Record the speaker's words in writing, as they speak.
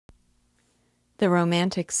The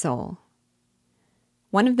Romantic Soul.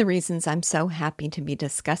 One of the reasons I'm so happy to be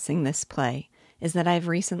discussing this play is that I've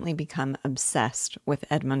recently become obsessed with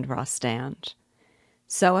Edmond Rostand.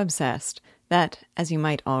 So obsessed that, as you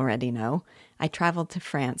might already know, I traveled to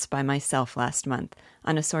France by myself last month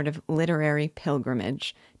on a sort of literary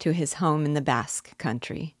pilgrimage to his home in the Basque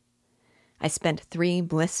Country. I spent 3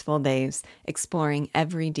 blissful days exploring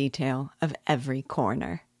every detail of every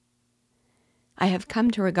corner. I have come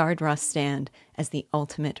to regard Rostand as the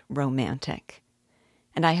ultimate romantic,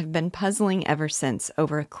 and I have been puzzling ever since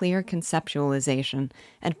over a clear conceptualization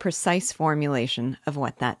and precise formulation of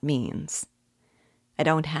what that means. I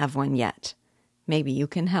don't have one yet. Maybe you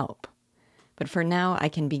can help. But for now, I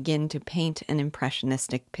can begin to paint an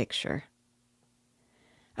impressionistic picture.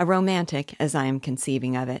 A romantic, as I am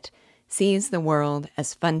conceiving of it, sees the world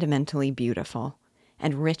as fundamentally beautiful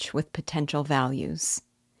and rich with potential values.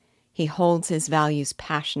 He holds his values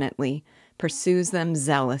passionately, pursues them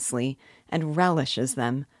zealously, and relishes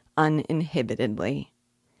them uninhibitedly.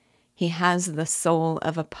 He has the soul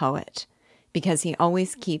of a poet, because he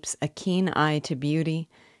always keeps a keen eye to beauty,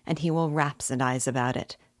 and he will rhapsodize about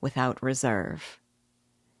it without reserve.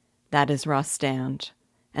 That is Rostand,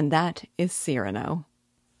 and that is Cyrano.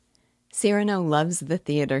 Cyrano loves the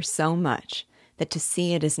theater so much that to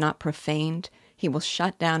see it is not profaned, he will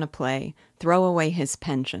shut down a play, throw away his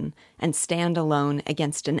pension, and stand alone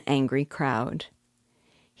against an angry crowd.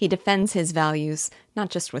 He defends his values not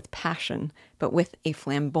just with passion, but with a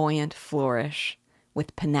flamboyant flourish,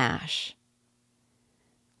 with panache.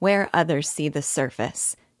 Where others see the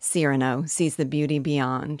surface, Cyrano sees the beauty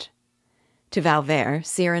beyond. To Valverde,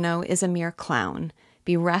 Cyrano is a mere clown,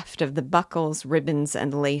 bereft of the buckles, ribbons,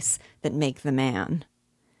 and lace that make the man.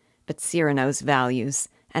 But Cyrano's values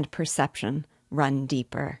and perception run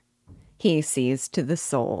deeper. He sees to the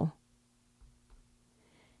soul.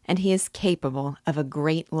 And he is capable of a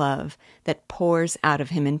great love that pours out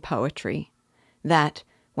of him in poetry, that,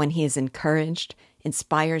 when he is encouraged,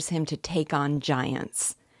 inspires him to take on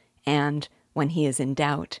giants, and, when he is in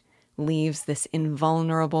doubt, leaves this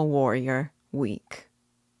invulnerable warrior weak.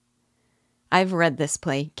 I've read this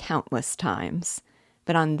play countless times,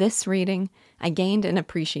 but on this reading I gained an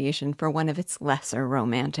appreciation for one of its lesser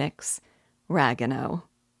romantics, Ragueneau.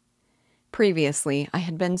 Previously, I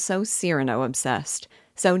had been so Cyrano-obsessed,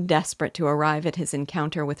 so desperate to arrive at his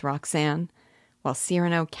encounter with Roxane. While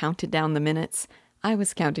Cyrano counted down the minutes, I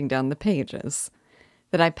was counting down the pages,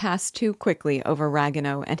 that I passed too quickly over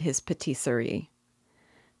Ragueneau and his patisserie.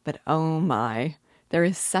 But oh my, there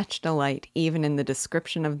is such delight even in the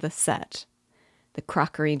description of the set. The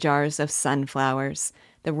crockery jars of sunflowers,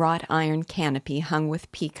 the wrought iron canopy hung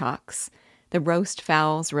with peacocks, the roast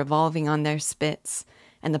fowls revolving on their spits,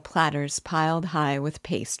 and the platters piled high with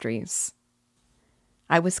pastries.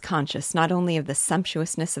 I was conscious not only of the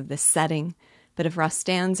sumptuousness of this setting, but of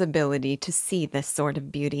Rostand's ability to see this sort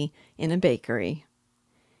of beauty in a bakery.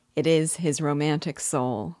 It is his romantic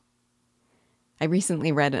soul. I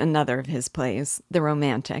recently read another of his plays, The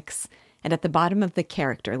Romantics, and at the bottom of the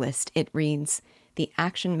character list it reads, "The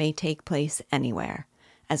action may take place anywhere,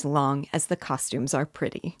 as long as the costumes are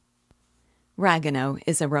pretty." Ragueneau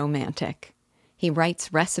is a romantic. He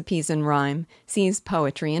writes recipes in rhyme, sees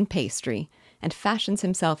poetry in pastry, and fashions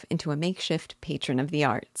himself into a makeshift patron of the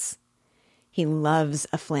arts. He loves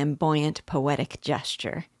a flamboyant, poetic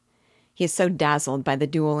gesture. He is so dazzled by the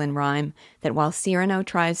duel in rhyme that while Cyrano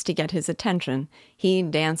tries to get his attention, he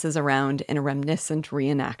dances around in a reminiscent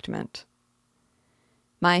reenactment.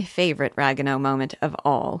 My favorite Ragueneau moment of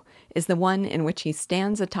all is the one in which he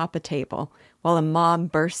stands atop a table while a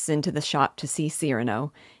mob bursts into the shop to see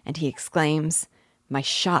Cyrano, and he exclaims, "My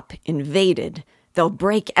shop invaded! They'll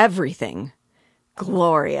break everything!"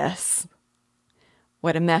 Glorious!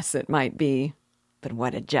 What a mess it might be, but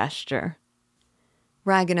what a gesture.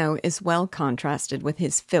 Ragueneau is well contrasted with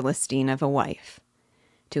his Philistine of a wife.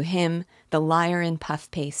 To him, the liar in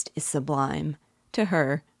puff paste is sublime. To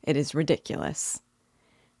her, it is ridiculous.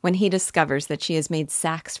 When he discovers that she has made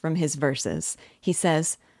sacks from his verses, he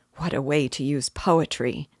says, "What a way to use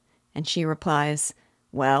poetry!" And she replies,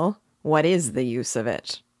 "Well, what is the use of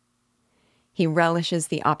it?" He relishes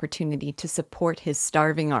the opportunity to support his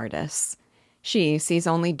starving artists. She sees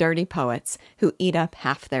only dirty poets who eat up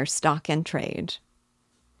half their stock and trade.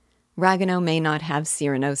 Ragueneau may not have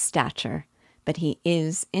Cyrano's stature, but he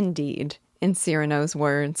is, indeed, in Cyrano's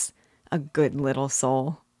words, a good little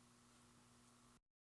soul.